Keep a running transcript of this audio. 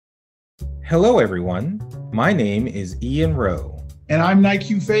Hello, everyone. My name is Ian Rowe. And I'm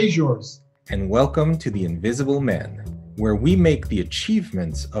Nique. And welcome to The Invisible Men, where we make the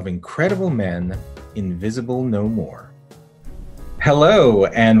achievements of incredible men invisible no more. Hello,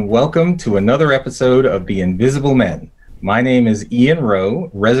 and welcome to another episode of The Invisible Men. My name is Ian Rowe,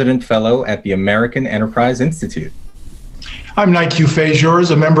 resident fellow at the American Enterprise Institute. I'm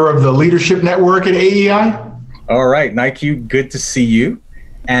Nique, a member of the Leadership Network at AEI. All right, Nique, good to see you.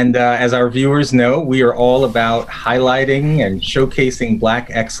 And as our viewers know, we are all about highlighting and showcasing Black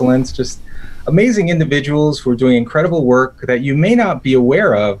excellence, just amazing individuals who are doing incredible work that you may not be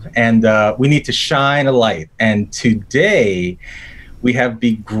aware of, and we need to shine a light. And today, we have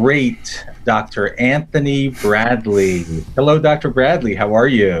the great Dr. Anthony Bradley. Hello, Dr. Bradley. How are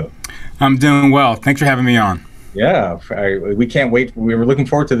you? I'm doing well. Thanks for having me on. Yeah, we can't wait. We were looking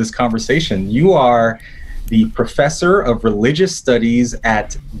forward to this conversation. You are the professor of religious studies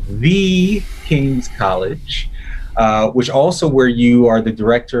at the King's College, which also where you are the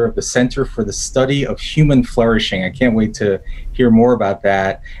director of the Center for the Study of Human Flourishing. I can't wait to hear more about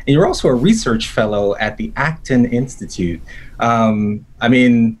that. And you're also a research fellow at the Acton Institute. Your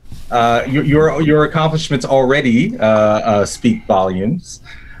accomplishments already speak volumes.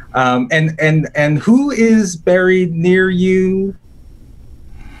 And who is buried near you?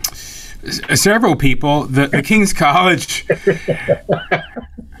 Several people. The King's College.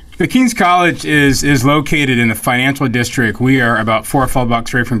 The King's College is located in the financial district. We are about 4 or 5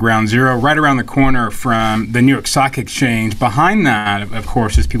 blocks away from Ground Zero, right around the corner from the New York Stock Exchange. Behind that, of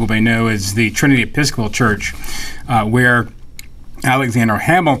course, as people may know, is the Trinity Episcopal Church, where Alexander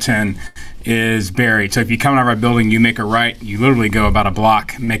Hamilton is buried. So if you come out of our building, you make a right, you literally go about a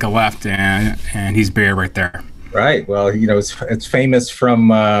block, make a left, and he's buried right there. Right. Well, you know, it's famous from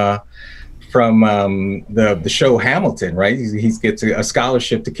the show Hamilton, right? He gets a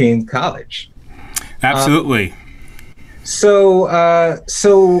scholarship to King's College. Absolutely. So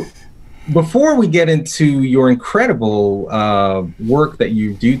before we get into your incredible work that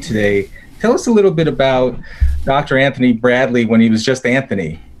you do today, tell us a little bit about Dr. Anthony Bradley when he was just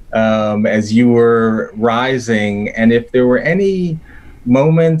Anthony, as you were rising, and if there were any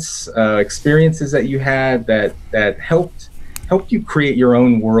moments, experiences that you had that helped you create your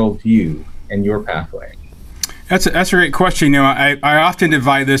own worldview and your pathway. That's a great question. You know, I often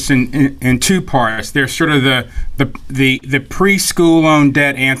divide this in two parts. There's sort of the preschool loan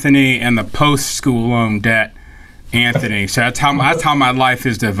debt Anthony and the post-school loan debt Anthony. So that's how my life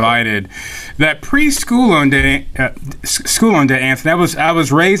is divided. That preschool loan debt, Anthony. I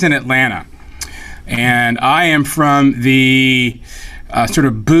was raised in Atlanta, and I am from the sort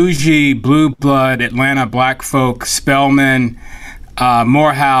of bougie, blue blood Atlanta black folk, Spelman,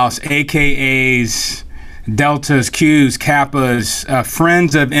 Morehouse, AKAs, Deltas, Qs, Kappas,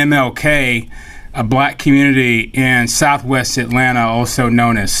 friends of MLK, a black community in Southwest Atlanta, also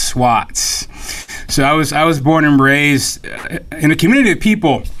known as SWATs. So I was born and raised in a community of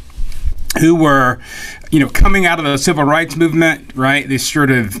people who were, you know, coming out of the civil rights movement, right? They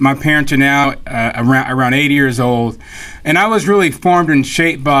sort of, my parents are now around 80 years old, and I was really formed and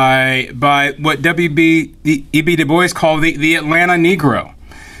shaped by what E.B. Du Bois called the Atlanta Negro.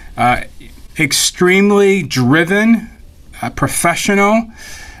 Extremely driven, professional,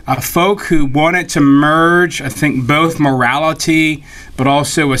 folk who wanted to merge, I think, both morality, but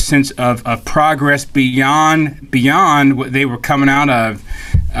also a sense of progress beyond what they were coming out of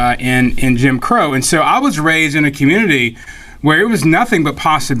in Jim Crow. And so I was raised in a community where it was nothing but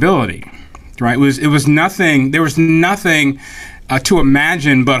possibility, right? It was nothing. There was nothing to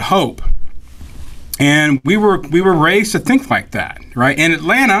imagine but hope, and we were raised to think like that, right? In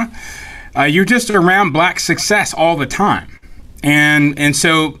Atlanta, you're just around black success all the time. And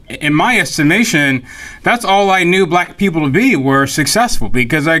so, in my estimation, that's all I knew black people to be, were successful,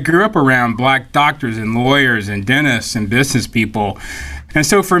 because I grew up around black doctors and lawyers and dentists and business people. And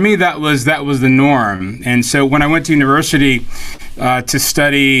so for me, that was the norm. And so when I went to university to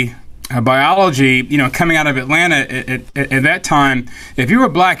study biology, you know, coming out of Atlanta at that time, if you were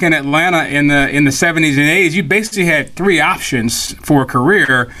black in Atlanta in the 70s and 80s, you basically had 3 options for a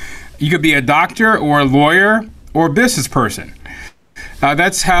career. You could be a doctor or a lawyer or a business person.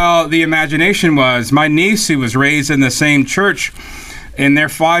 That's how the imagination was. My niece, who was raised in the same church, in their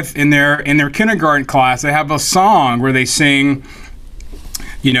kindergarten class, they have a song where they sing,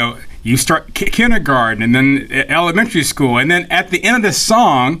 you know, you start kindergarten and then elementary school, and then at the end of the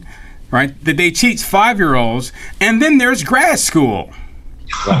song, right, that they teach 5-year-olds, and then there's grad school.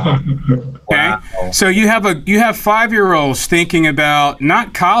 Wow. Okay? Wow. So you have 5-year-olds thinking about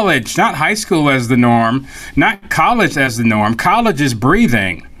not college, not high school as the norm, not college as the norm. College is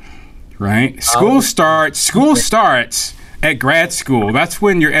breathing, right? School starts at grad school. That's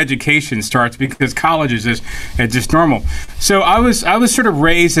when your education starts, because college is just normal. So I was sort of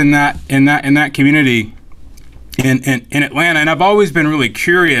raised in that community in Atlanta, and I've always been really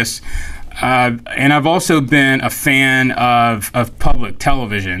curious. And I've also been a fan of public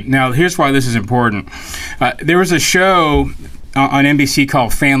television. Now, here's why this is important. There was a show on NBC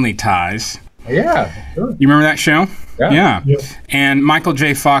called Family Ties. Yeah, sure. You remember that show? Yeah. Yeah. And Michael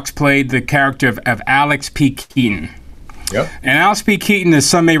J. Fox played the character of Alex P. Keaton. Yep. And Alex P. Keaton, as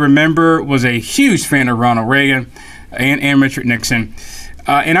some may remember, was a huge fan of Ronald Reagan and Richard Nixon.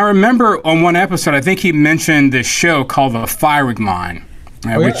 And I remember on one episode, I think he mentioned this show called The Firing Line,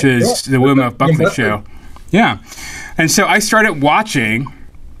 which is the William F. Buckley show. Yeah. And so I started watching,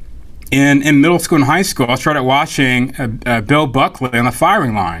 in middle school and high school, I started watching Bill Buckley on The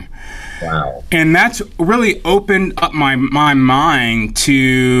Firing Line. Wow. And that's really opened up my mind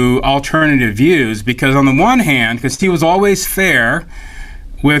to alternative views, because on the one hand, because he was always fair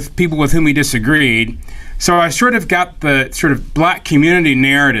with people with whom he disagreed, so I sort of got the sort of black community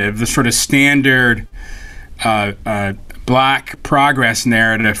narrative, the sort of standard black progress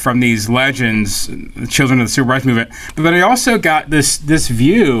narrative from these legends, the children of the civil rights movement. But then I also got this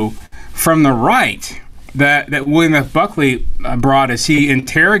view from the right that William F. Buckley brought as he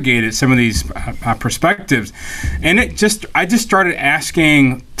interrogated some of these perspectives. And I just started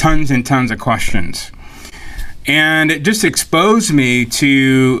asking tons and tons of questions. And it just exposed me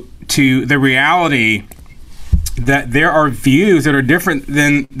to the reality that there are views that are different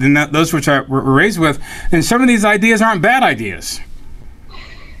than those which I were raised with. And some of these ideas aren't bad ideas.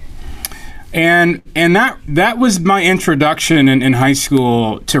 And that was my introduction in high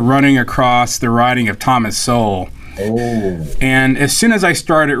school to running across the writing of Thomas Sowell. Oh. And as soon as I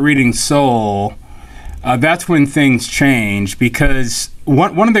started reading Sowell, that's when things changed, because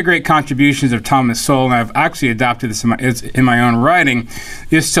one of the great contributions of Thomas Sowell, and I've actually adopted this in my own writing,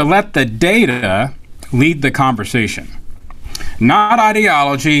 is to let the data lead the conversation. Not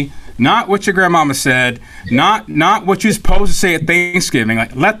ideology, not what your grandmama said, not what you're supposed to say at Thanksgiving.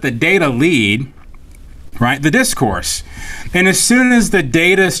 Like, let the data lead, right, the discourse. And as soon as the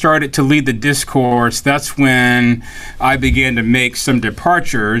data started to lead the discourse, that's when I began to make some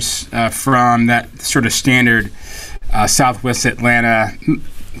departures from that sort of standard Southwest Atlanta,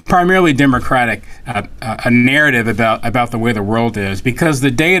 primarily Democratic a narrative about the way the world is, because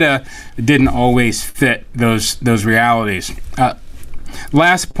the data didn't always fit those realities.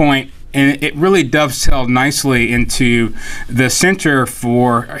 Last point, and it really dovetailed nicely into the Center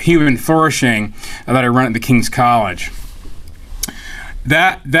for Human Flourishing that I run at the King's College.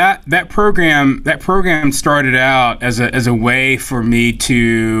 That program started out as a way for me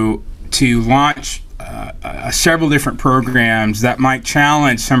to launch several different programs that might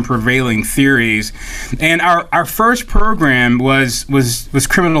challenge some prevailing theories. And our first program was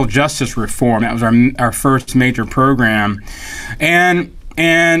criminal justice reform. That was our first major program. And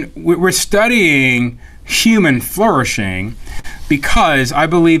we're studying human flourishing because I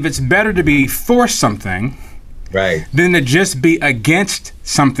believe it's better to be for something, right, than to just be against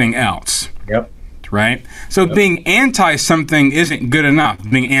something else. Yep. Right? So being anti-something isn't good enough.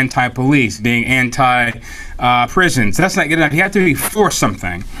 Being anti-police, being anti-prisons, that's not good enough. You have to be for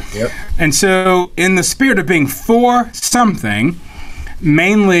something. Yep. And so in the spirit of being for something,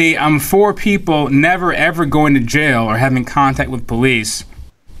 mainly I'm for people never ever going to jail or having contact with police.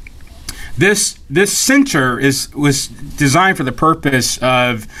 This center was designed for the purpose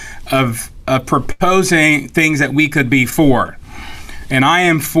of proposing things that we could be for. And I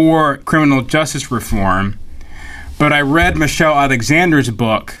am for criminal justice reform, but I read Michelle Alexander's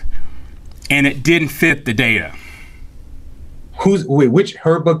book, and it didn't fit the data. Which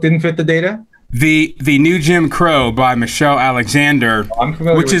her book didn't fit the data? The New Jim Crow by Michelle Alexander, I'm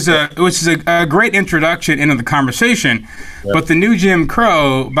familiar which is a great introduction into the conversation. Yep. But the New Jim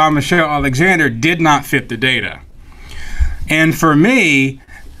Crow by Michelle Alexander did not fit the data. And for me,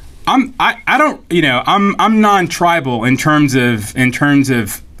 I'm non-tribal in terms of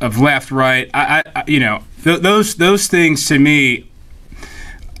left, right. Those things to me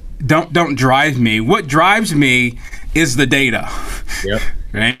don't drive me. What drives me is the data. Yep.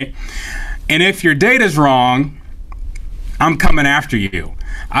 Right? And if your data's wrong, I'm coming after you.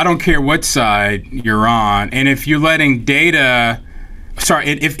 I don't care what side you're on. And if you're letting if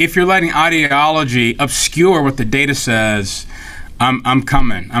you're letting ideology obscure what the data says, I'm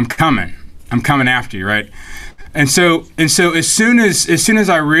coming after you, right? And so as soon as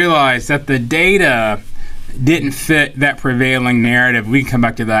I realized that the data didn't fit that prevailing narrative, we can come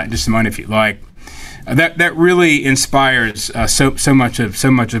back to that in just a moment if you'd like. that really inspires so much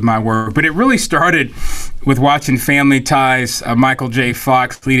of my work. But it really started with watching Family Ties, Michael J.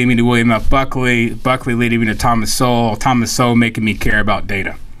 Fox leading me to William F. Buckley, Buckley leading me to Thomas Sowell, Thomas Sowell making me care about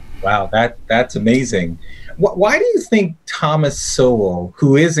data. Wow, that's amazing. Why do you think Thomas Sowell,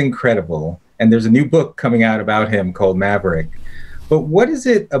 who is incredible, and there's a new book coming out about him called Maverick, but what is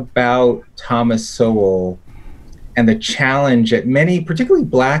it about Thomas Sowell and the challenge that many, particularly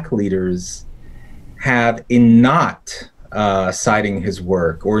Black leaders, have in not citing his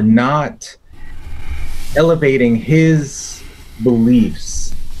work or not elevating his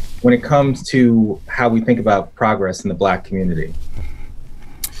beliefs when it comes to how we think about progress in the Black community?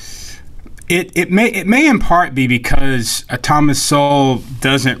 It may in part be because Thomas Sowell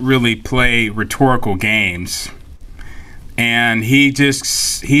doesn't really play rhetorical games, and he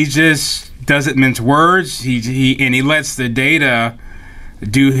just doesn't mince words. He lets the data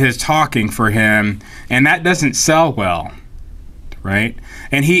do his talking for him, and that doesn't sell well, right?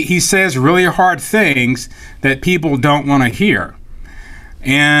 And he says really hard things that people don't want to hear.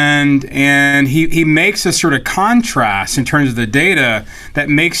 And he makes a sort of contrast in terms of the data that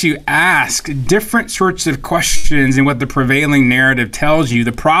makes you ask different sorts of questions and what the prevailing narrative tells you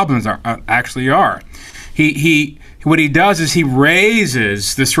the problems actually are. What he does is he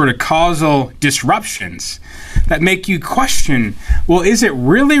raises the sort of causal disruptions that make you question, well, is it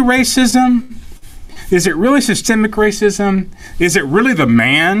really racism? Is it really systemic racism? Is it really the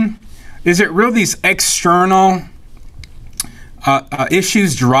man? Is it really these external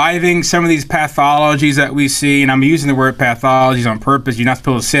issues driving some of these pathologies that we see? And I'm using the word pathologies on purpose. You're not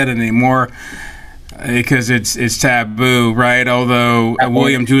supposed to say it anymore because it's taboo, right? Although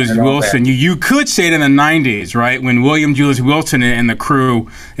William Julius Wilson, you could say it in the 90s, right? When William Julius Wilson and the crew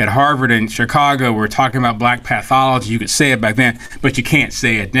at Harvard and Chicago were talking about Black pathology, you could say it back then, but you can't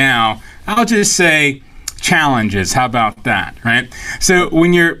say it now. I'll just say challenges. How about that, right? So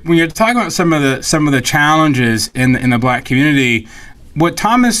when you're talking about some of the challenges in the Black community, what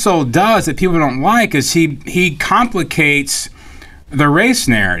Thomas Sowell does that people don't like is he complicates the race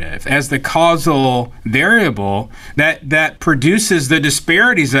narrative as the causal variable that produces the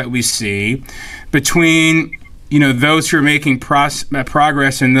disparities that we see between those who are making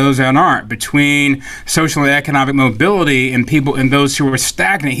progress and those that aren't, between social and economic mobility and people and those who are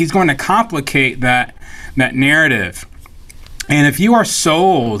stagnant. He's going to complicate that narrative. And if you are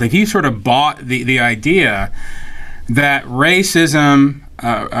sold, if you sort of bought the idea that racism,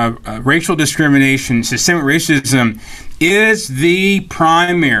 racial discrimination, systemic racism is the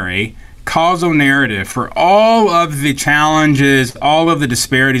primary causal narrative for all of the challenges, all of the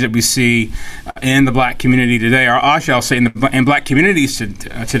disparities that we see in the Black community today, or actually I'll say in Black communities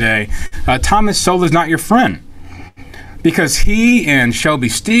today, Thomas Sowell is not your friend. Because he and Shelby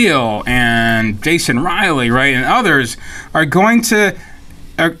Steele and Jason Riley, right, and others are going to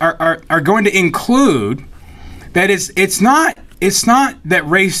include that it's not that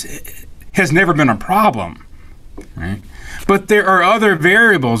race has never been a problem, right? But there are other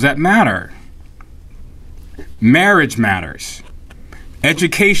variables that matter. Marriage matters.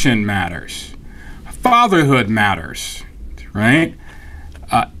 Education matters. Fatherhood matters, right?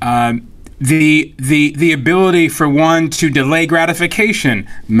 The ability for one to delay gratification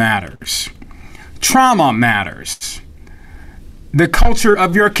matters. Trauma matters. The culture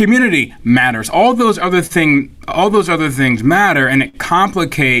of your community matters. All those other things matter, and it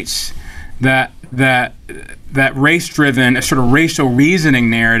complicates that race-driven, a sort of racial reasoning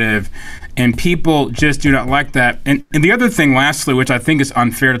narrative, and people just do not like that. And the other thing, lastly, which I think is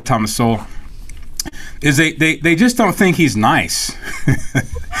unfair to Thomas Sowell, is they just don't think he's nice.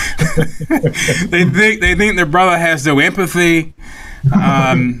 They think their brother has no empathy.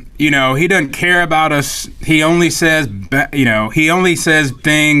 He doesn't care about us. He only says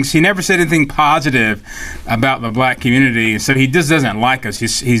things. He never said anything positive about the Black community. So he just doesn't like us.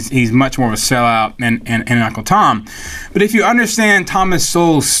 He's much more of a sellout and Uncle Tom. But if you understand Thomas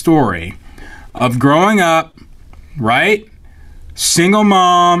Sowell's story of growing up, right, single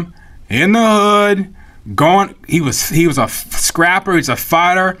mom in the hood, he was a scrapper. He's a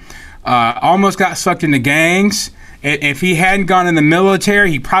fighter. Almost got sucked into gangs. If he hadn't gone in the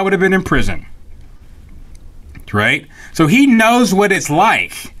military, he probably would have been in prison, right? So he knows what it's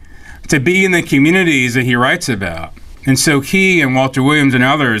like to be in the communities that he writes about. And so he and Walter Williams and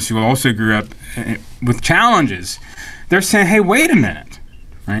others who also grew up with challenges, they're saying, hey, wait a minute,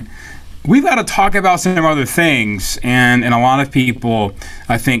 right? We've got to talk about some other things. And a lot of people,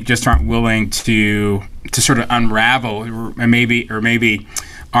 I think, just aren't willing to sort of unravel or maybe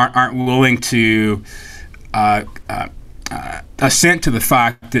aren't willing to assent to the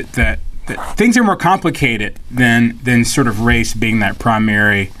fact that things are more complicated than sort of race being that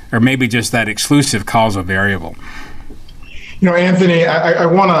primary, or maybe just that exclusive causal variable. Anthony, I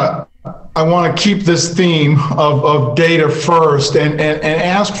want to keep this theme of data first and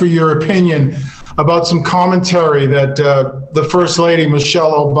ask for your opinion about some commentary that the First Lady,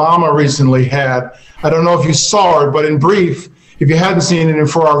 Michelle Obama, recently had. I don't know if you saw it, but in brief, if you hadn't seen it, and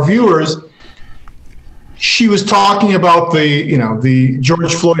for our viewers, she was talking about the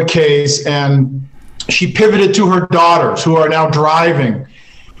George Floyd case, and she pivoted to her daughters who are now driving.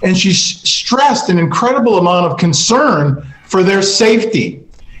 And she stressed an incredible amount of concern for their safety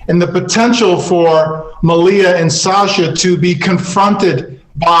and the potential for Malia and Sasha to be confronted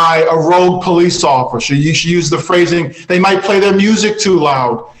by a rogue police officer. She used the phrasing, they might play their music too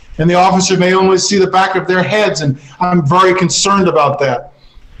loud, and the officer may only see the back of their heads, and I'm very concerned about that.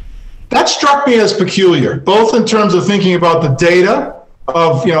 That struck me as peculiar, both in terms of thinking about the data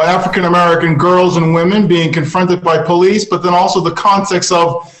of African-American girls and women being confronted by police, but then also the context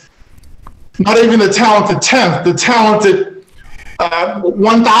of not even the talented 10th, the talented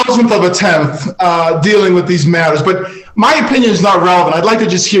 1,000th of a 10th dealing with these matters. But my opinion is not relevant. I'd like to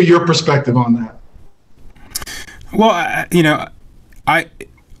just hear your perspective on that. Well,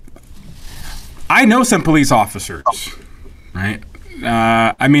 I know some police officers, right?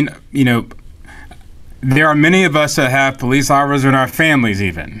 I mean, there are many of us that have police officers in our families,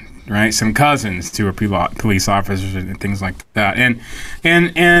 even, right? Some cousins who are police officers and things like that.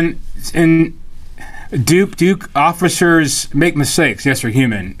 And do officers make mistakes? Yes, they're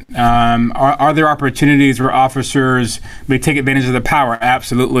human. Are there opportunities where officers may take advantage of the power?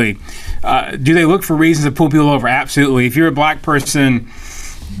 Absolutely. Do they look for reasons to pull people over? Absolutely. If you're a black person,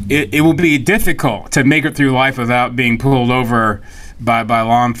 it will be difficult to make it through life without being pulled over by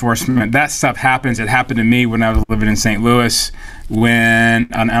law enforcement. That stuff happens. It happened to me when I was living in St. Louis, when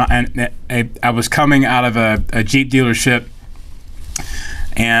I was coming out of a Jeep dealership,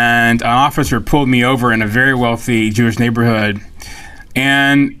 and an officer pulled me over in a very wealthy Jewish neighborhood,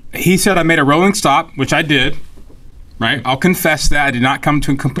 and he said I made a rolling stop, which I did, right? I'll confess that I did not come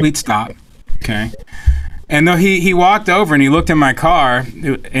to a complete stop, okay? And though he walked over and he looked in my car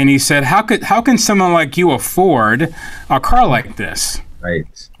and he said, how can someone like you afford a car like this?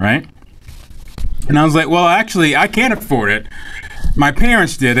 Right? And I was like, well, actually, I can't afford it. My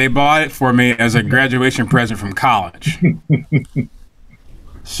parents did. They bought it for me as a graduation present from college.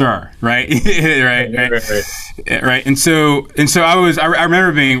 Sure, right? right. And so I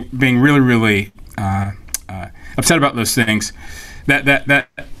remember being really, really upset about those things. That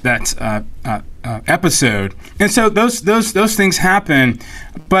episode, and so those things happen,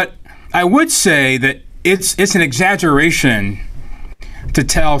 but I would say that it's an exaggeration to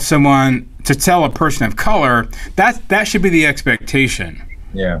tell a person of color that should be the expectation.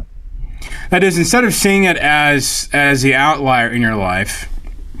 Yeah. That is, instead of seeing it as the outlier in your life,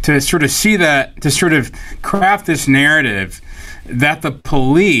 to sort of see that, to sort of craft this narrative that the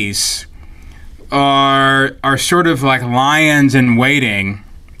police are sort of like lions in waiting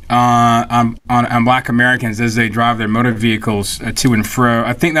on Black Americans as they drive their motor vehicles to and fro.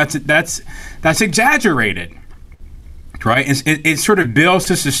 I think that's exaggerated, right? It sort of builds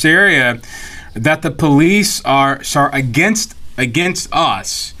this hysteria that the police are against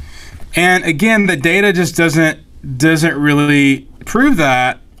us, and again, the data just doesn't really prove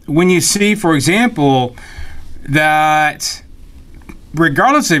that. When you see, for example, that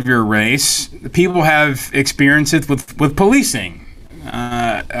regardless of your race, people have experiences with policing.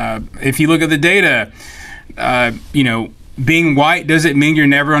 If you look at the data, being white doesn't mean you're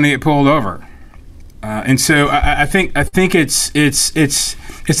never going to get pulled over. And so I think it's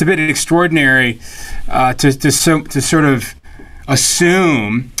a bit extraordinary to sort of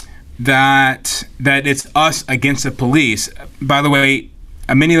assume that it's us against the police. By the way,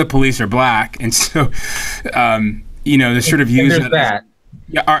 many of the police are black, and so they sort of use that.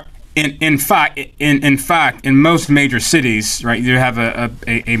 Yeah, in fact, in most major cities, right, you have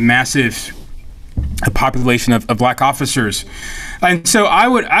a massive population of black officers, and so I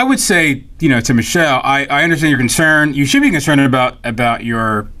would say, to Michelle, I understand your concern. You should be concerned about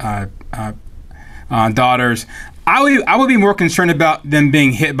your daughters. I would be more concerned about them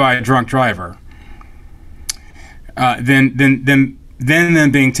being hit by a drunk driver than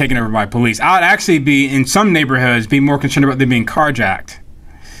them being taken over by police. I would actually be, in some neighborhoods, be more concerned about them being carjacked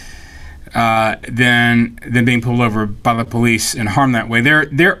than being pulled over by the police and harmed that way. There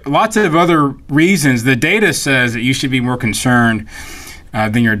are lots of other reasons. The data says that you should be more concerned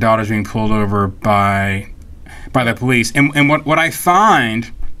than your daughters being pulled over by the police. And what I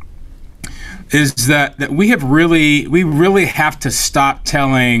find is that we really have to stop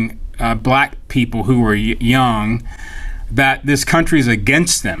telling black people who are young, that this country is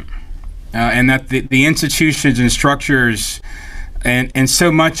against them, and that the institutions and structures and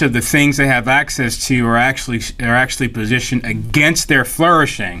so much of the things they have access to are actually positioned against their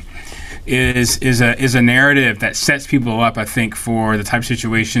flourishing, is a narrative that sets people up, I think, for the type of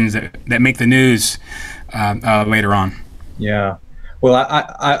situations that make the news later on. Yeah. Well,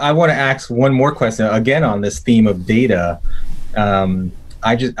 I want to ask one more question again on this theme of data.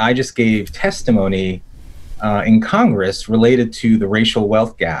 I just gave testimony in Congress related to the racial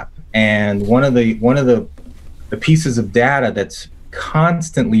wealth gap, and one of the pieces of data that's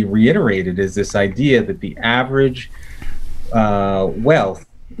constantly reiterated is this idea that the average wealth,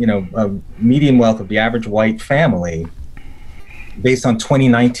 median wealth of the average white family, based on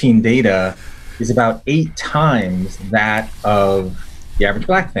 2019 data, is about 8 times that of the average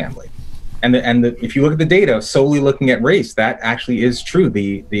black family. And if you look at the data solely looking at race, that actually is true.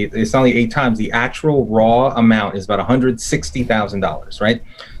 It's only 8 times. The actual raw amount is about $160,000, right?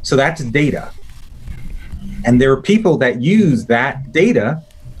 So that's data. And there are people that use that data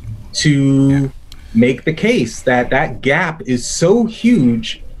to make the case that that gap is so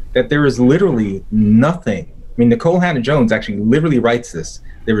huge that there is literally nothing. I mean, Nicole Hannah-Jones actually literally writes this.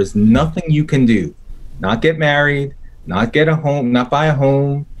 There is nothing you can do. Not get married, not get a home, not buy a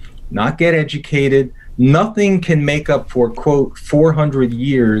home, not get educated. Nothing can make up for, quote, 400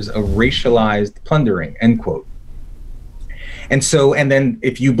 years of racialized plundering, end quote. And then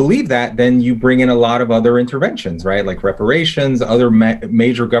if you believe that, then you bring in a lot of other interventions, right? Like reparations, other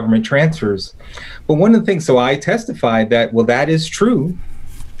major government transfers. But one of the things, so I testified that, well, that is true.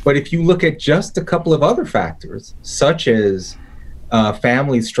 But if you look at just a couple of other factors, such as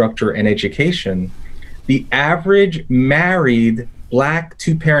family structure and education, the average married black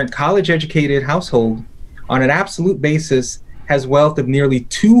 2-parent college-educated household on an absolute basis has wealth of nearly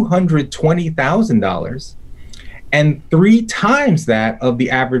 $220,000, and 3 times that of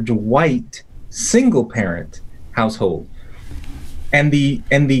the average white single-parent household. And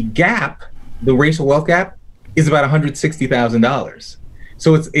the gap, the racial wealth gap, is about $160,000.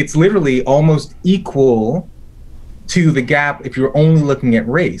 So it's literally almost equal to the gap if you're only looking at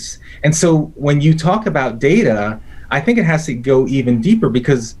race. And so when you talk about data, I think it has to go even deeper,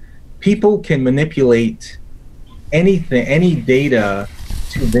 because people can manipulate anything, any data,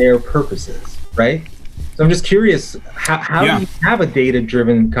 to their purposes, right? So I'm just curious, how do you have a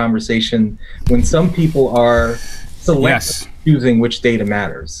data-driven conversation when some people are selectively choosing which data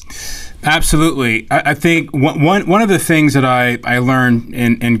matters? Absolutely. I think one of the things that I learned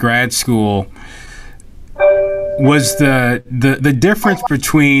in grad school was the difference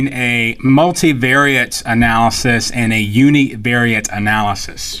between a multivariate analysis and a univariate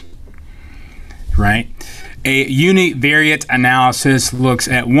analysis, right? A univariate analysis looks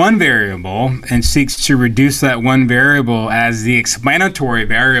at one variable and seeks to reduce that one variable as the explanatory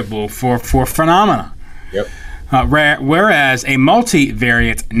variable for phenomena. Yep. Whereas a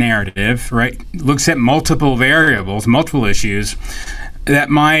multivariate narrative, right, looks at multiple variables, multiple issues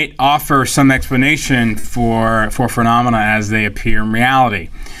that might offer some explanation for phenomena as they appear in reality.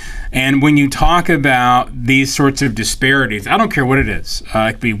 And when you talk about these sorts of disparities, I don't care what it is.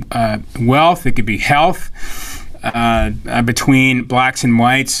 It could be wealth, it could be health, between blacks and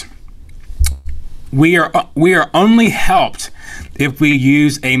whites. We are only helped if we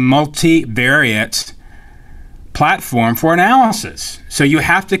use a multivariate platform for analysis. So you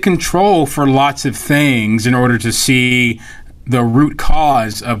have to control for lots of things in order to see the root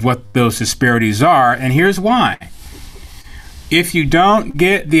cause of what those disparities are. And here's why. If you don't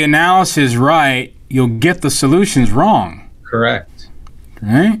get the analysis right, you'll get the solutions wrong. Correct.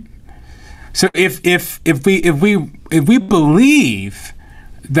 Right? So if we believe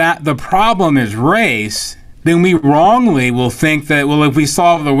that the problem is race, then we wrongly will think that, well, if we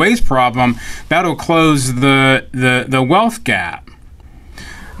solve the race problem, that'll close the wealth gap.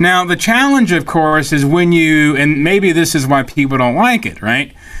 Now, the challenge, of course, is when you, and maybe this is why people don't like it,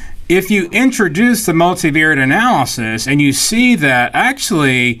 right? If you introduce the multivariate analysis and you see that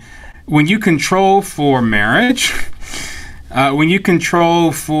actually when you control for marriage, when you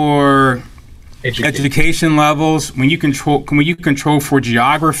control for education levels, when you control for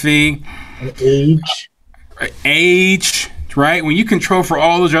geography, and age, right? When you control for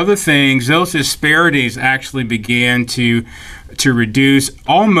all those other things, those disparities actually begin to reduce,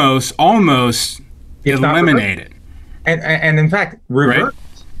 almost eliminated, and in fact reverse. Right?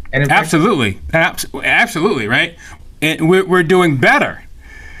 And absolutely, right? And we're doing better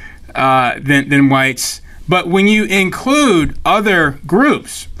than whites. But when you include other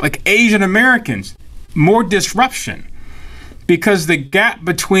groups like Asian Americans, more disruption, because the gap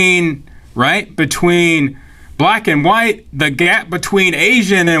between black and white, the gap between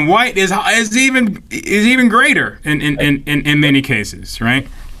Asian and white is even greater in many cases, right?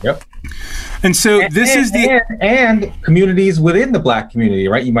 Yep. And so and communities within the black community,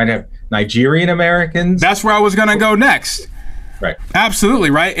 right? You might have Nigerian Americans. That's where I was going to go next. Right. Absolutely,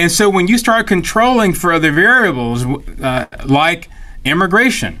 right? And so when you start controlling for other variables like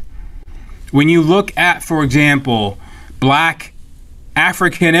immigration, when you look at, for example, black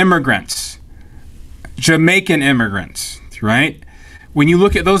African immigrants, Jamaican immigrants, right? When you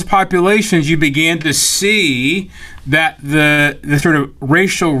look at those populations, you begin to see that the sort of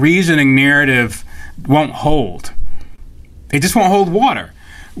racial reasoning narrative won't hold. It just won't hold water.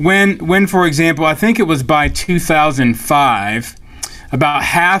 When, for example, I think it was by 2005, about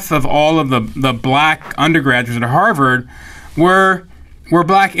half of all of the black undergraduates at Harvard were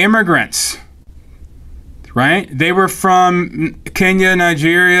black immigrants, right? They were from Kenya,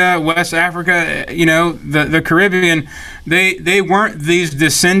 Nigeria, West Africa, the Caribbean. They weren't these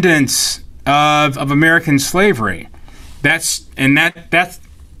descendants of American slavery. And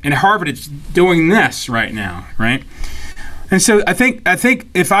Harvard is doing this right now, right? And so I think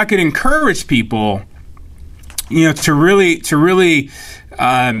if I could encourage people, to really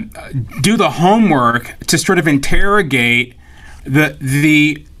do the homework to sort of interrogate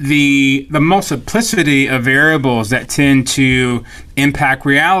the multiplicity of variables that tend to impact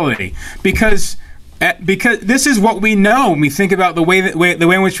reality, because this is what we know when we think about the way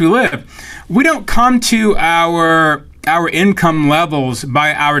in which we live. We don't come to our income levels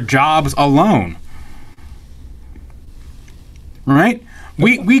by our jobs alone. Right?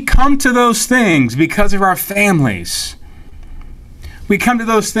 We come to those things because of our families. We come to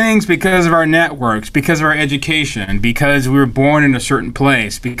those things because of our networks, because of our education, because we were born in a certain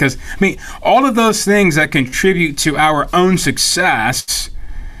place, because, all of those things that contribute to our own success,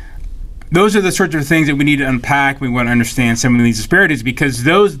 those are the sorts of things that we need to unpack. We want to understand some of these disparities, because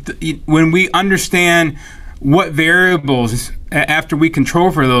when we understand what variables, after we control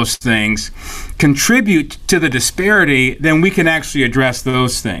for those things, contribute to the disparity, then we can actually address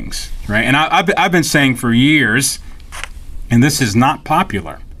those things, right? And I've been saying for years, and this is not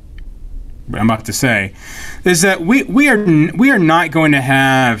popular, what I'm about to say, is that we are not going to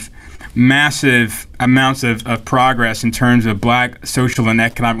have massive amounts of progress in terms of black social and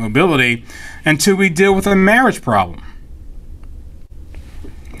economic mobility until we deal with a marriage problem,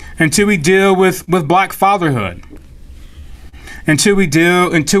 until we deal with black fatherhood, until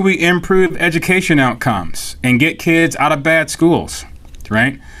we improve education outcomes and get kids out of bad schools,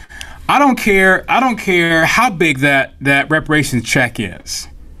 right? I don't care how big that reparations check is,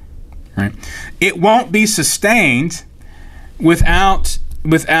 right? It won't be sustained without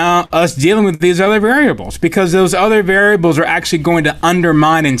us dealing with these other variables, because those other variables are actually going to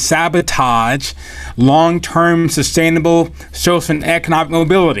undermine and sabotage long-term sustainable social and economic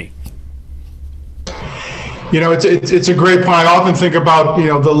mobility. It's a great point. I often think about,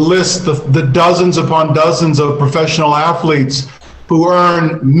 the list, the dozens upon dozens of professional athletes who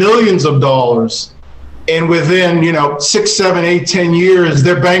earn millions of dollars, and within, 6, 7, 8, 10 years,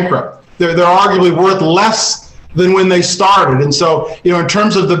 they're bankrupt. They're arguably worth less than when they started. And so, in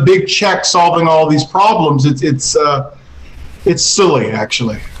terms of the big check solving all these problems, it's silly,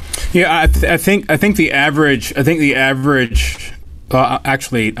 actually. Yeah, I think the average.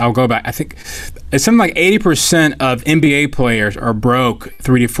 Actually, I'll go back. I think it's something like 80% of NBA players are broke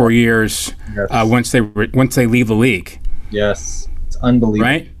 3 to 4 years once they leave the league. Yes, it's unbelievable.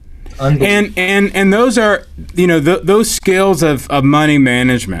 Right. And those are those skills of money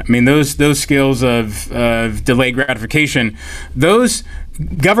management. Those skills of delayed gratification. Those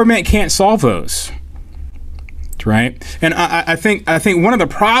government can't solve those. Right. And I think one of the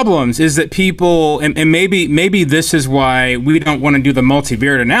problems is that people, and maybe this is why we don't want to do the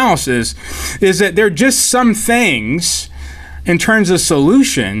multivariate analysis, is that there are just some things in terms of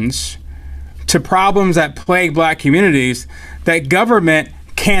solutions to problems that plague black communities that government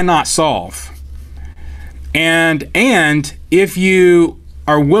cannot solve. And if you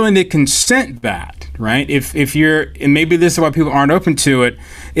are willing to consent that, right? If you're, and maybe this is why people aren't open to it,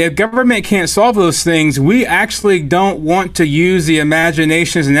 if government can't solve those things, we actually don't want to use the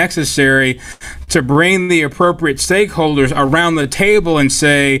imaginations necessary to bring the appropriate stakeholders around the table and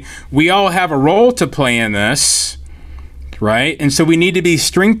say, we all have a role to play in this, right? And so we need to be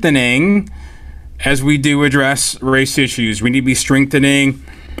strengthening, as we do address race issues, we need to be strengthening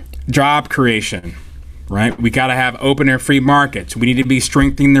job creation, right? We got to have open and free markets. We need to be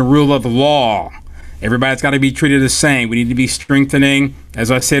strengthening the rule of law. Everybody's got to be treated the same. We need to be strengthening,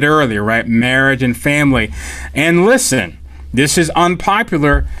 as I said earlier, right, marriage and family. And listen, this is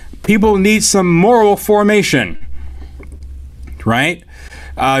unpopular. People need some moral formation, right?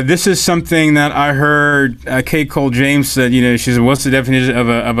 This is something that I heard Kay Cole James said. You know, she said, "What's the definition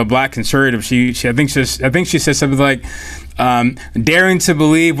of a black conservative?" I think she said something like, "Daring to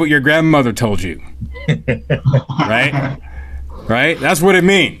believe what your grandmother told you." Right, right. That's what it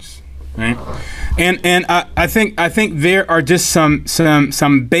means, right? And I think there are just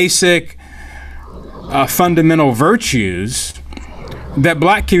some basic fundamental virtues that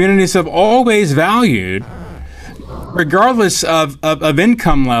black communities have always valued, regardless of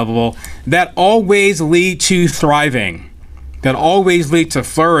income level, that always lead to thriving, that always lead to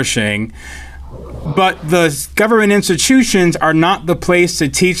flourishing. But the government institutions are not the place to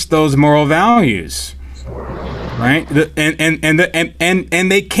teach those moral values, right?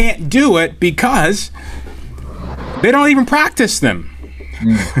 And they can't do it because they don't even practice them,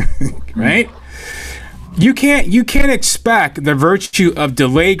 right? You can't expect the virtue of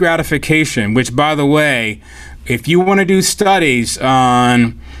delayed gratification, which, by the way, if you want to do studies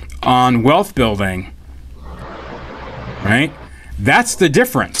on wealth building, right, that's the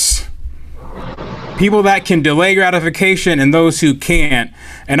difference. People that can delay gratification and those who can't.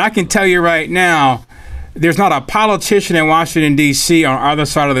 And I can tell you right now, there's not a politician in Washington, D.C. on either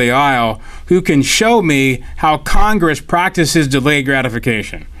side of the aisle who can show me how Congress practices delayed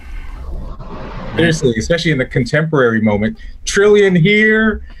gratification. Seriously, especially in the contemporary moment. Trillion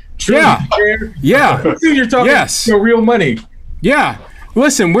here, trillion there. Yeah. You're talking real money. Yeah.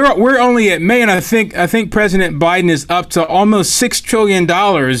 Listen, we're only at May, and I think President Biden is up to almost $6 trillion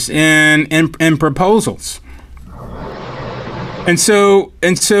in proposals. And so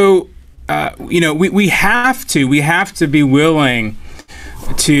you know, we have to be willing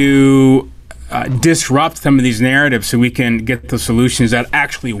to disrupt some of these narratives so we can get the solutions that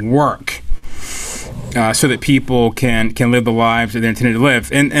actually work. So that people can live the lives that they're intended to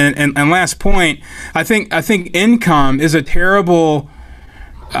live. And last point, I think income is a terrible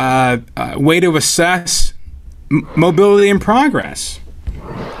way to assess mobility and progress.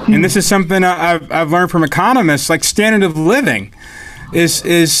 And this is something I've learned from economists. Like, standard of living is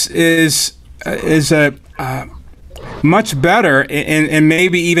a much better and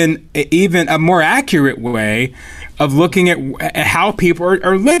maybe even a more accurate way of looking at how people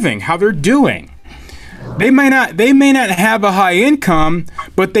are living, how they're doing. They may not have a high income,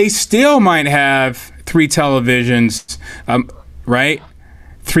 but they still might have 3 televisions, right?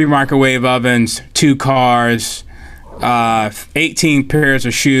 3 microwave ovens, 2 cars, 18 pairs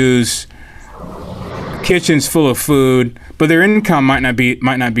of shoes, kitchens full of food, but their income might not be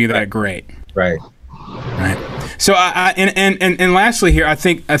that great. Right. Right. So and lastly here, I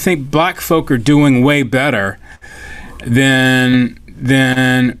think black folk are doing way better than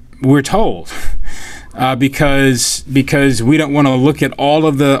we're told. Because we don't want to look at all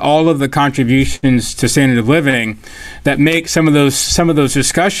of the contributions to standard of living that make some of those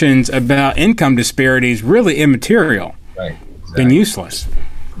discussions about income disparities really immaterial, right, exactly, and useless.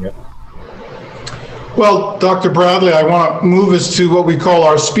 Yep. Well, Dr. Bradley, I want to move us to what we call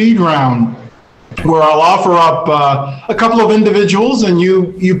our speed round, where I'll offer up a couple of individuals, and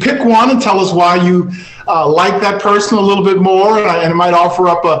you pick one and tell us why you like that person a little bit more, and I might offer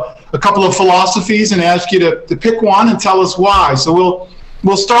up a couple of philosophies and ask you to pick one and tell us why. So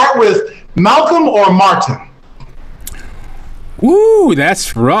we'll start with Malcolm or Martin. Ooh,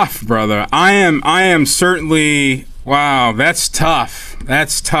 that's rough, brother. I am certainly, wow, that's tough.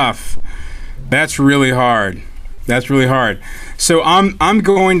 That's really hard. So I'm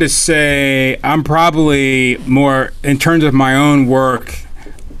going to say I'm probably more, in terms of my own work,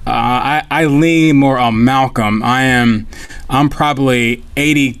 I lean more on Malcolm. I'm probably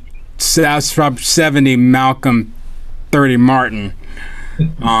 70 Malcolm, 30 Martin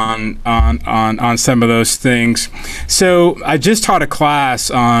on some of those things. So I just taught a class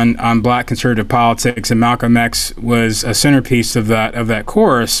on black conservative politics, and Malcolm X was a centerpiece of that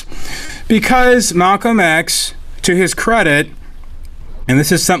course, because Malcolm X, to his credit, and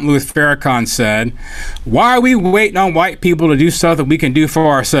this is something Louis Farrakhan said, why are we waiting on white people to do stuff that we can do for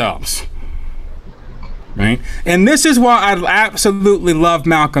ourselves? Right? And this is why I absolutely love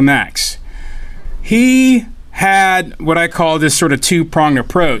Malcolm X. He had what I call this sort of two-pronged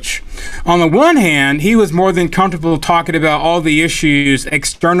approach. On the one hand, he was more than comfortable talking about all the issues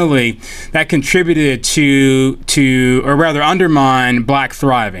externally that contributed to or rather undermine black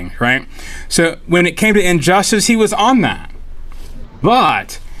thriving, right? So when it came to injustice, he was on that.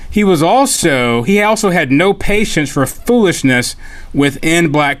 But he also had no patience for foolishness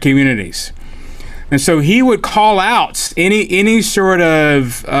within black communities. And so he would call out any sort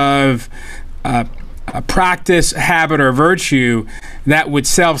of practice, habit, or virtue that would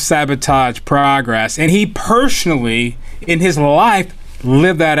self-sabotage progress. And he personally, in his life,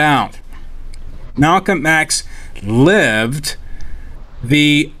 lived that out. Malcolm X lived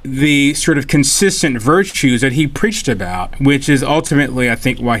the sort of consistent virtues that he preached about, which is ultimately, I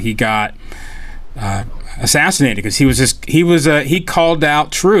think, why he got assassinated, because he called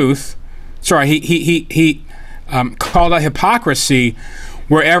out truth. Sorry, he called out hypocrisy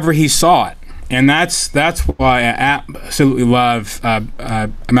wherever he saw it. And that's why I absolutely love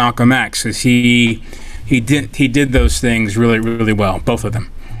Malcolm X, because he did those things really, really well, both of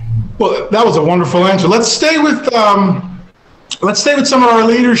them. Well, that was a wonderful answer. Let's stay with some of our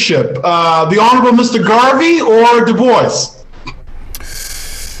leadership. The Honorable Mr. Garvey or Du Bois?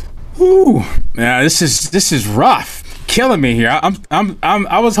 Ooh, yeah, this is rough, killing me here.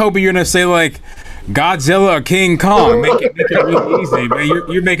 I was hoping you're gonna say like Godzilla or King Kong. Make it really easy, man.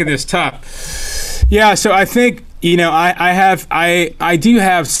 You're making this tough. Yeah, so I think, you know, I do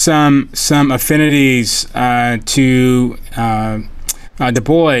have some affinities to Du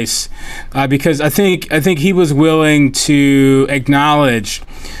Bois, because I think he was willing to acknowledge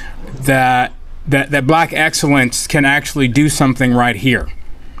that Black excellence can actually do something right here,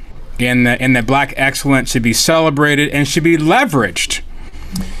 and that Black excellence should be celebrated and should be leveraged.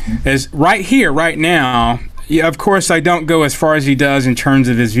 As right here, right now. Yeah, of course, I don't go as far as he does in terms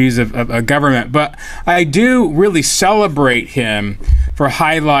of his views of government, but I do really celebrate him for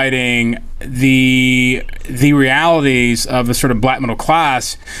highlighting the realities of the sort of Black middle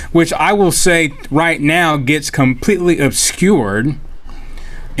class, which I will say right now gets completely obscured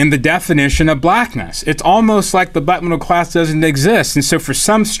in the definition of Blackness. It's almost like the Black middle class doesn't exist. And so for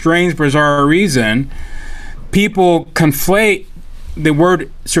some strange, bizarre reason, people conflate the word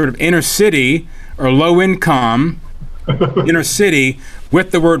sort of inner city or low income inner city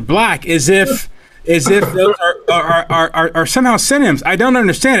with the word Black, as if those are somehow synonyms. I don't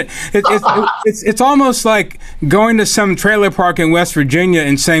understand it. It's almost like going to some trailer park in West Virginia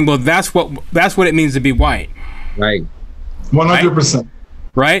and saying, well, that's what it means to be white. Right. 100%.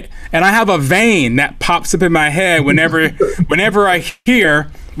 Right? And I have a vein that pops up in my head whenever I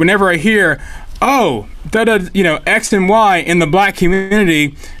hear, oh, X and Y in the Black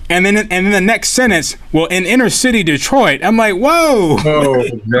community, and then the next sentence, well, in inner city Detroit. I'm like, whoa. Oh,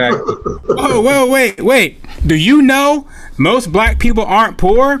 exactly. Whoa, wait. Do you know most Black people aren't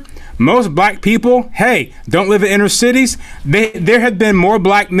poor? Most Black people, hey, don't live in inner cities. There have been more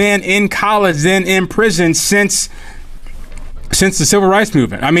Black men in college than in prison since the Civil Rights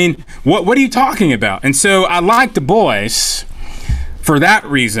Movement. I mean, what are you talking about? And so I like Du Bois for that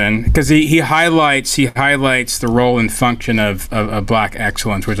reason, because he highlights the role and function of Black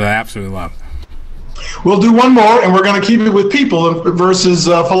excellence, which I absolutely love. We'll do one more, and we're going to keep it with people versus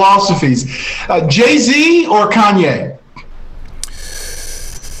philosophies. Jay-Z or Kanye?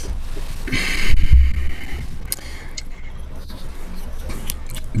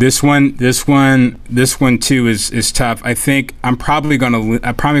 This one too is tough. I think I'm probably gonna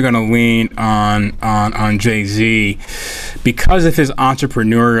lean on Jay-Z because of his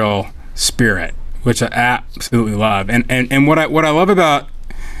entrepreneurial spirit, which I absolutely love. And what I love about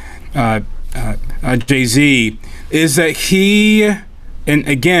Jay-Z is that he, and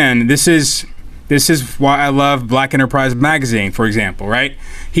again, this is why I love Black Enterprise Magazine, for example, right?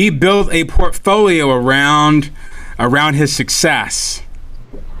 He built a portfolio around his success.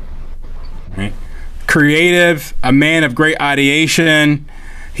 Right? Creative, a man of great ideation.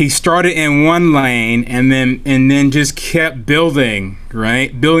 He started in one lane and then just kept building,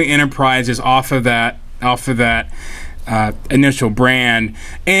 right? Building enterprises off of that initial brand.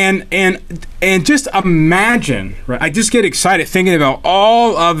 And just imagine, right? I just get excited thinking about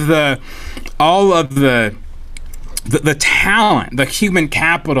all of the talent, the human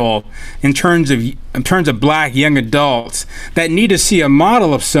capital in terms of Black young adults that need to see a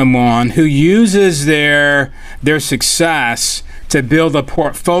model of someone who uses their success to build a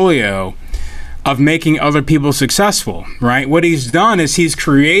portfolio of making other people successful, right? What he's done is he's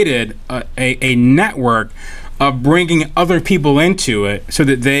created a network of bringing other people into it so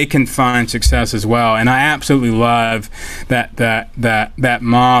that they can find success as well. And I absolutely love that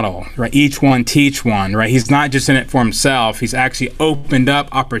model, right? Each one teach one, right? He's not just in it for himself. He's actually opened up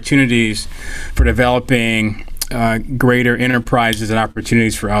opportunities for developing greater enterprises and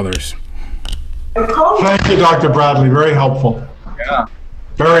opportunities for others. Thank you, Dr. Bradley. Very helpful. Yeah.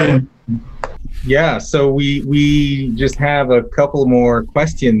 Very. Yeah. So we just have a couple more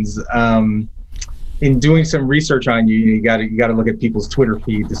questions. in doing some research on you, you got to look at people's Twitter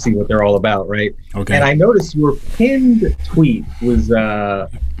feed to see what they're all about, right? Okay. And I noticed your pinned tweet was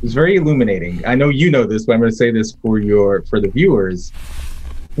very illuminating. I know you know this, but I'm going to say this for the viewers.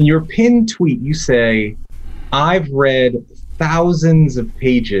 In your pinned tweet, you say, "I've read thousands of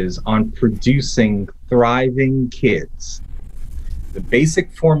pages on producing thriving kids. The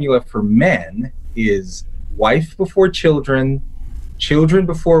basic formula for men is wife before children, children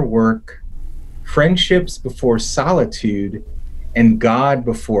before work, friendships before solitude, and God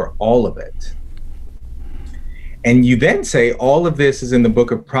before all of it." And you then say all of this is in the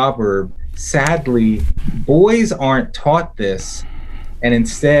book of Proverbs. Sadly, boys aren't taught this, and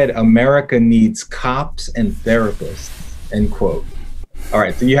instead America needs cops and therapists, end quote. All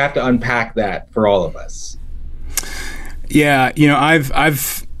right, so you have to unpack that for all of us. Yeah, you know,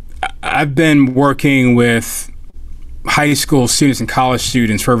 I've been working with high school students and college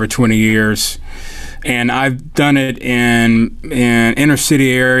students for over 20 years. And I've done it in inner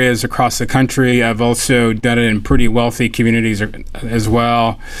city areas across the country. I've also done it in pretty wealthy communities as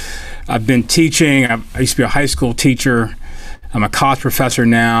well. I've been teaching. I used to be a high school teacher. I'm a college professor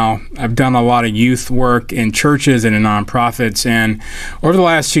now. I've done a lot of youth work in churches and in nonprofits. And over the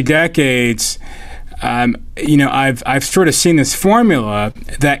last 2 decades, you know, I've sort of seen this formula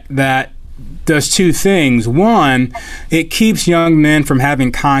that does 2 things. One, it keeps young men from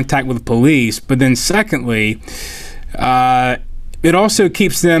having contact with police, but then secondly, it also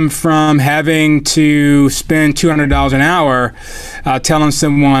keeps them from having to spend $200 an hour telling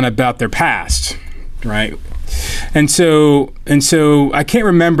someone about their past, right? And so I can't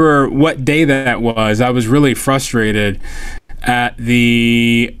remember what day that was. I was really frustrated at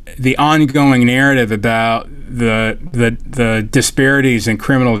the ongoing narrative about the disparities in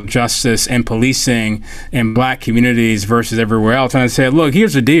criminal justice and policing in black communities versus everywhere else. And I said, look,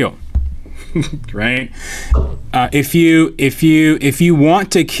 here's the deal, right? If you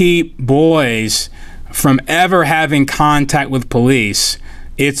want to keep boys from ever having contact with police,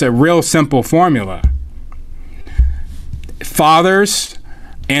 it's a real simple formula: fathers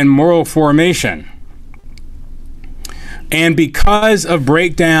and moral formation. And because of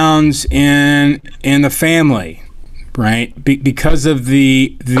breakdowns in the family, right? Because of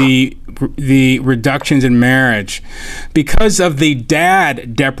the reductions in marriage, because of the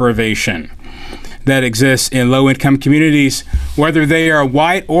dad deprivation that exists in low-income communities, whether they are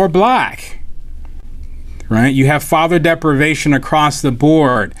white or black, right? You have father deprivation across the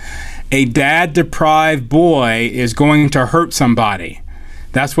board. A dad-deprived boy is going to hurt somebody.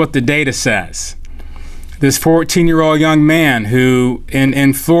 That's what the data says. This 14-year-old young man who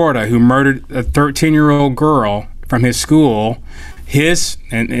in Florida who murdered a 13-year-old girl from his school, his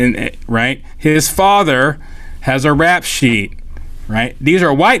father has a rap sheet, right? These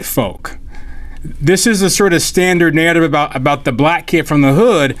are white folk. This is a sort of standard narrative about the black kid from the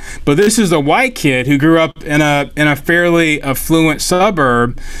hood, but this is a white kid who grew up in a fairly affluent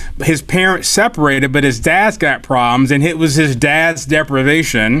suburb. His parents separated, but his dad's got problems, and it was his dad's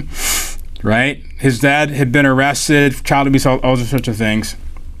deprivation, right? His dad had been arrested, child abuse, all those sorts of things.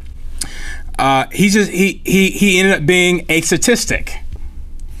 He ended up being a statistic,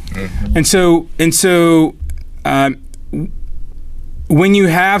 and so when you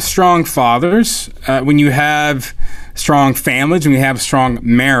have strong fathers, when you have strong families, when you have strong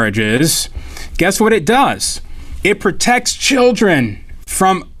marriages, guess what it does? It protects children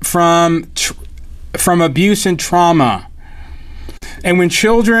from abuse and trauma. And when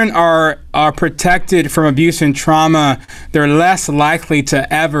children are protected from abuse and trauma, they're less likely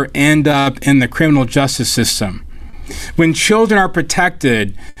to ever end up in the criminal justice system. When children are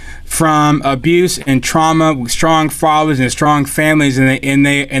protected from abuse and trauma with strong fathers and strong families, and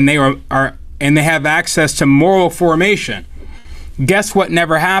they have access to moral formation, guess what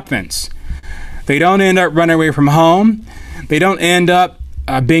never happens? They don't end up running away from home. They don't end up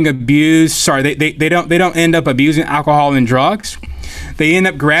being abused. Sorry, they don't end up abusing alcohol and drugs. They end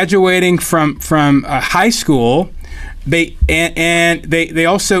up graduating from high school. They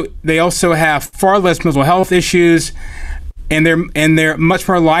also have far less mental health issues, and they're much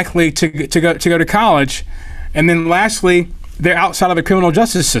more likely to go to college. And then lastly, they're outside of the criminal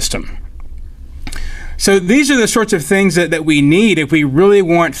justice system. So these are the sorts of things that we need if we really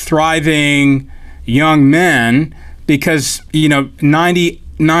want thriving young men, because 97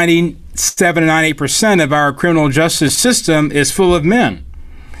 to 98% of our criminal justice system is full of men.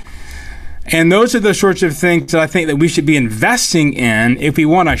 And those are the sorts of things that I think that we should be investing in if we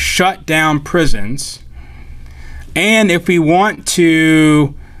want to shut down prisons, and if we want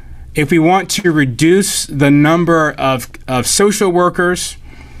to reduce the number of social workers,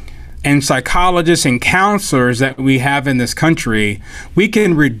 and psychologists and counselors that we have in this country, we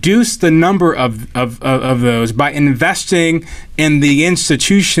can reduce the number of those by investing in the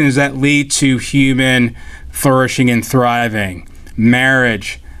institutions that lead to human flourishing and thriving.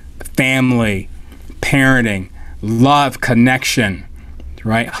 Marriage, family, parenting, love, connection,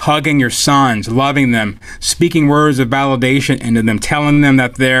 right? Hugging your sons, loving them, speaking words of validation into them, telling them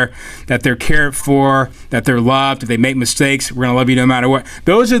that they're cared for, that they're loved. If they make mistakes, we're going to love you no matter what.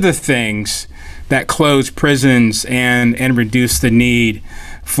 Those are the things that close prisons and reduce the need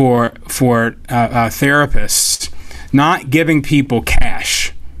for therapists. Not giving people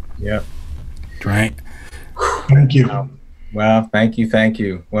cash. Yeah. Right. Thank you. Well, thank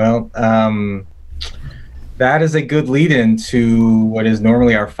you. Well, that is a good lead-in to what is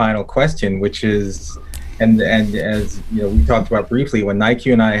normally our final question, which is, and as you know, we talked about briefly, when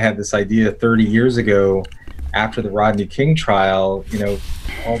Nique and I had this idea 30 years ago after the Rodney King trial, you know,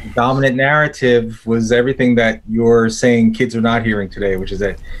 all the dominant narrative was everything that you're saying kids are not hearing today, which is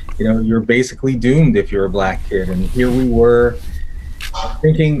that, you know, you're basically doomed if you're a black kid. And here we were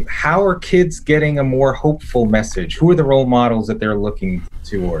thinking, how are kids getting a more hopeful message? Who are the role models that they're looking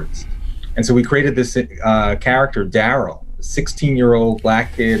towards? And so we created this character, Darryl, a 16-year-old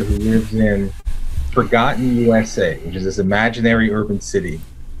black kid who lives in Forgotten, USA, which is this imaginary urban city.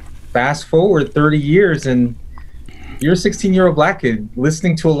 Fast forward 30 years and you're a 16-year-old black kid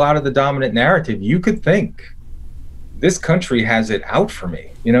listening to a lot of the dominant narrative. You could think, this country has it out for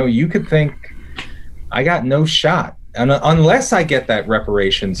me. You know, you could think, I got no shot. And unless I get that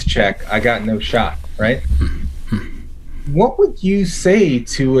reparations check, I got no shot, right? What would you say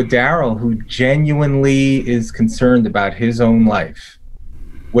to a Darryl who genuinely is concerned about his own life?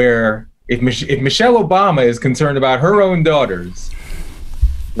 Where if Michelle Obama is concerned about her own daughters,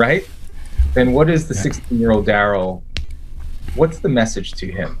 right? Then what is the 16-year-old Darryl? What's the message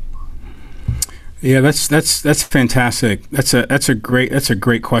to him? Yeah, that's fantastic. That's a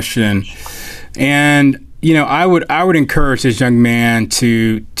great question. And you know, I would encourage this young man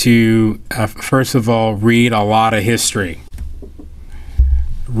to first of all read a lot of history.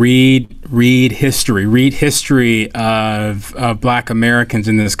 Read history of Black Americans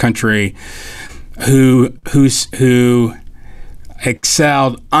in this country who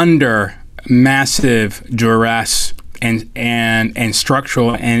excelled under massive duress and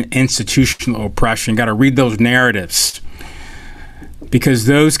structural and institutional oppression. Got to read those narratives, because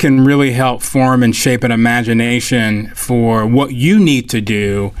those can really help form and shape an imagination for what you need to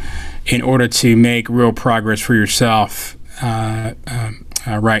do in order to make real progress for yourself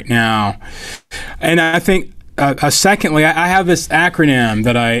right now. And I think, secondly, I have this acronym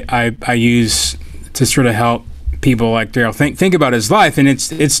that I use to sort of help people like Darryl think about his life, and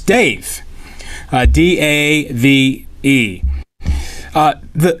it's D.A.V.E. D-A-V-E.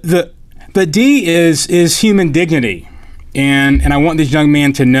 The D is human dignity. And I want this young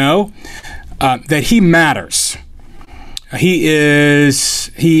man to know that he matters. He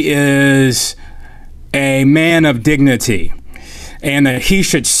is a man of dignity, and that he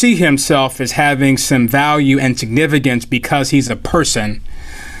should see himself as having some value and significance because he's a person.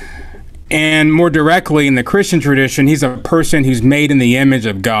 And more directly, in the Christian tradition, he's a person who's made in the image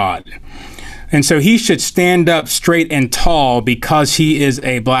of God. And so he should stand up straight and tall because he is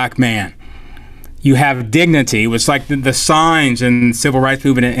a black man. You have dignity. It was like the signs in the civil rights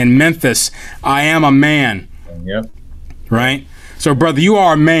movement in Memphis. I am a man. Yep. Right? So, brother, you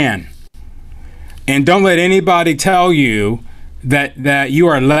are a man. And don't let anybody tell you that you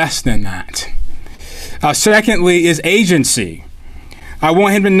are less than that. Secondly is agency. I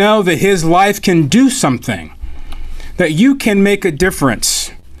want him to know that his life can do something, that you can make a difference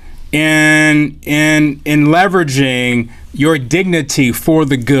in leveraging your dignity for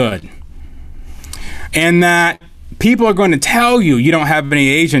the good. And that people are going to tell you you don't have any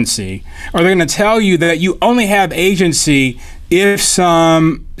agency, or they're going to tell you that you only have agency if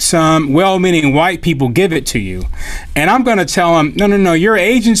some well-meaning white people give it to you. And I'm going to tell them, no, your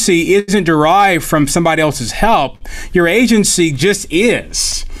agency isn't derived from somebody else's help. Your agency just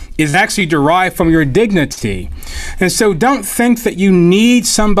is actually derived from your dignity. And so don't think that you need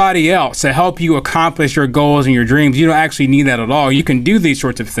somebody else to help you accomplish your goals and your dreams. You don't actually need that at all. You can do these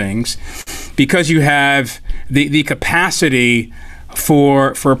sorts of things because you have the capacity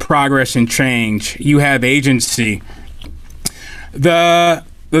for progress and change. You have agency. The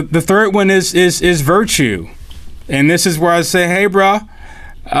third one is virtue. And this is where I say, hey, bro,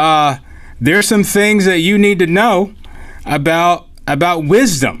 there's some things that you need to know about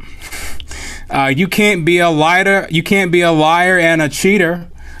wisdom. You can't be a liar. You can't be a liar and a cheater,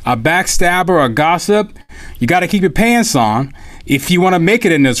 a backstabber, a gossip. You got to keep your pants on, if you want to make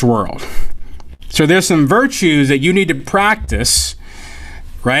it in this world. So there's some virtues that you need to practice,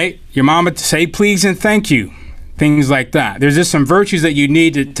 right? Your mama to say please and thank you, things like that. There's just some virtues that you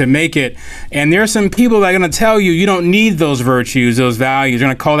need to make it. And there's some people that are going to tell you you don't need those virtues, those values. They're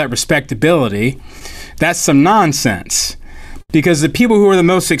going to call that respectability. That's some nonsense. Because the people who are the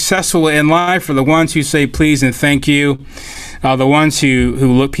most successful in life are the ones who say please and thank you, the ones who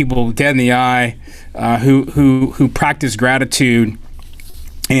look people dead in the eye, who practice gratitude,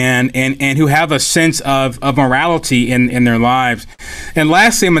 and who have a sense of morality in their lives. And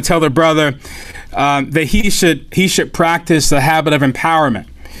lastly, I'm going to tell the brother that he should practice the habit of empowerment.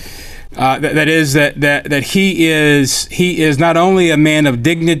 That he is not only a man of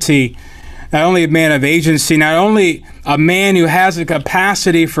dignity, not only a man of agency, not only a man who has a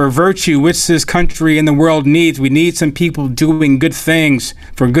capacity for virtue, which this country and the world needs. We need some people doing good things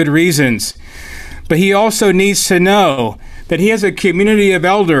for good reasons. But he also needs to know that he has a community of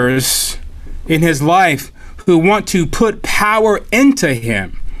elders in his life who want to put power into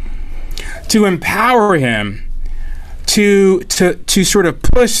him, to empower him, to sort of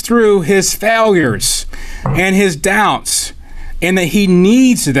push through his failures and his doubts, and that he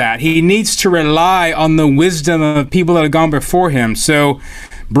needs that. He needs to rely on the wisdom of people that have gone before him. So,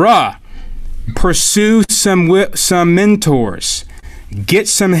 pursue some mentors, get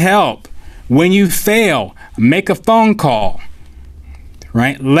some help. When you fail, make a phone call,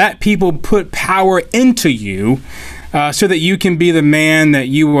 right? Let people put power into you so that you can be the man that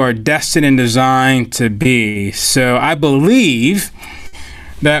you are destined and designed to be. So I believe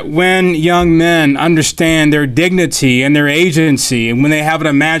that when young men understand their dignity and their agency, and when they have an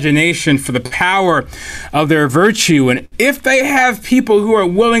imagination for the power of their virtue, and if they have people who are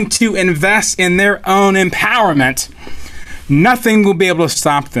willing to invest in their own empowerment, nothing will be able to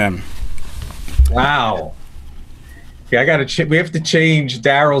stop them. Wow. Yeah, we have to change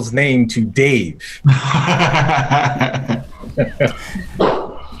Darryls' name to Dave.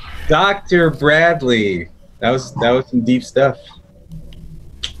 Dr. Bradley, that was some deep stuff.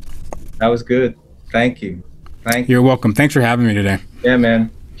 That was good. Thank you. You're welcome. Thanks for having me today. Yeah, man.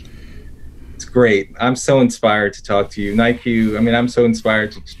 It's great. I'm so inspired to talk to you. Nique, I'm so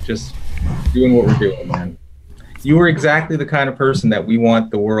inspired to just doing what we're doing, man. You are exactly the kind of person that we want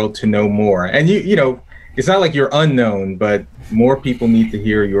the world to know more. And you know, it's not like you're unknown, but more people need to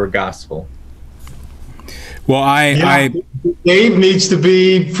hear your gospel. Well, Dave needs to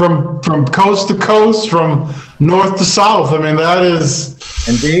be from coast to coast, from north to south. I mean, that is.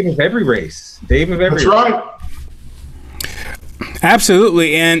 And Dave of every race. That's right.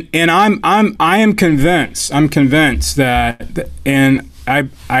 Absolutely, and I am convinced. I'm convinced that, and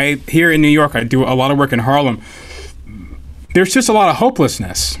I here in New York, I do a lot of work in Harlem. There's just a lot of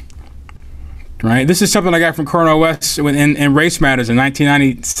hopelessness, right? This is something I got from Cornel West in Race Matters in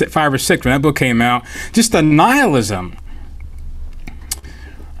 1995 or 6 when that book came out. Just the nihilism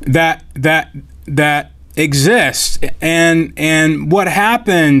that exists, and what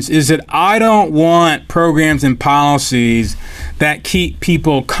happens is that I don't want programs and policies that keep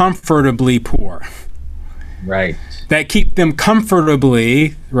people comfortably poor, right? That keep them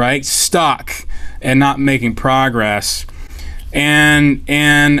comfortably, right, stuck and not making progress. And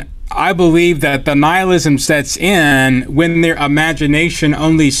I believe that the nihilism sets in when their imagination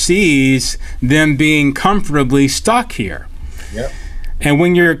only sees them being comfortably stuck here. Yep. And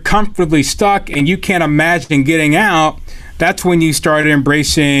when you're comfortably stuck and you can't imagine getting out, that's when you start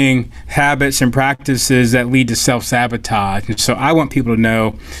embracing habits and practices that lead to self-sabotage. And so I want people to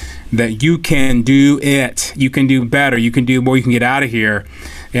know that you can do it. You can do better. You can do more. You can get out of here.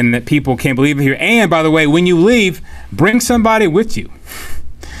 And that people can't believe it here. And by the way, when you leave, bring somebody with you.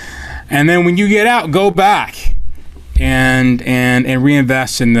 And then when you get out, go back and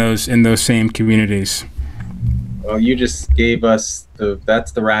reinvest in those same communities. Well, you just gave us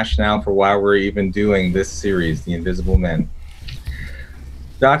that's the rationale for why we're even doing this series, The Invisible Men.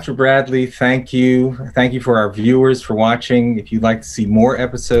 Dr. Bradley, thank you. Thank you for our viewers for watching. If you'd like to see more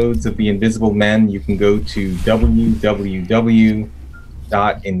episodes of The Invisible Men, you can go to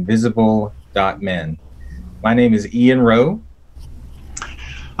www.invisible.men. My name is Ian Rowe.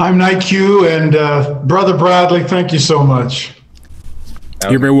 I'm Nique, and Brother Bradley, thank you so much.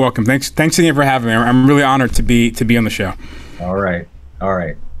 You're very welcome. Thanks again for having me. I'm really honored to be on the show. All right.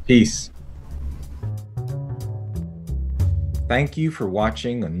 Peace. Thank you for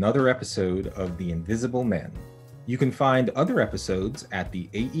watching another episode of The Invisible Men. You can find other episodes at the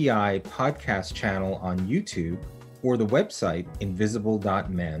AEI podcast channel on YouTube or the website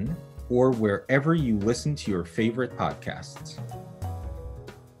invisible.men or wherever you listen to your favorite podcasts.